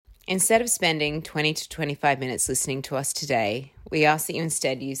Instead of spending 20 to 25 minutes listening to us today, we ask that you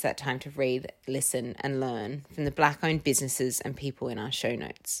instead use that time to read, listen, and learn from the Black-owned businesses and people in our show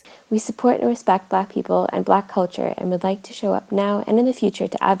notes. We support and respect Black people and Black culture and would like to show up now and in the future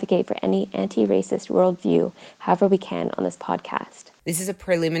to advocate for any anti-racist worldview however we can on this podcast. This is a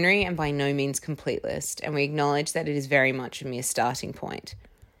preliminary and by no means complete list, and we acknowledge that it is very much a mere starting point.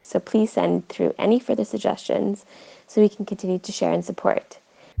 So please send through any further suggestions so we can continue to share and support.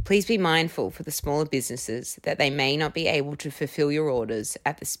 Please be mindful for the smaller businesses that they may not be able to fulfill your orders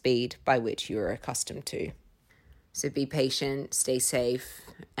at the speed by which you are accustomed to. So be patient, stay safe,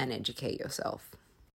 and educate yourself.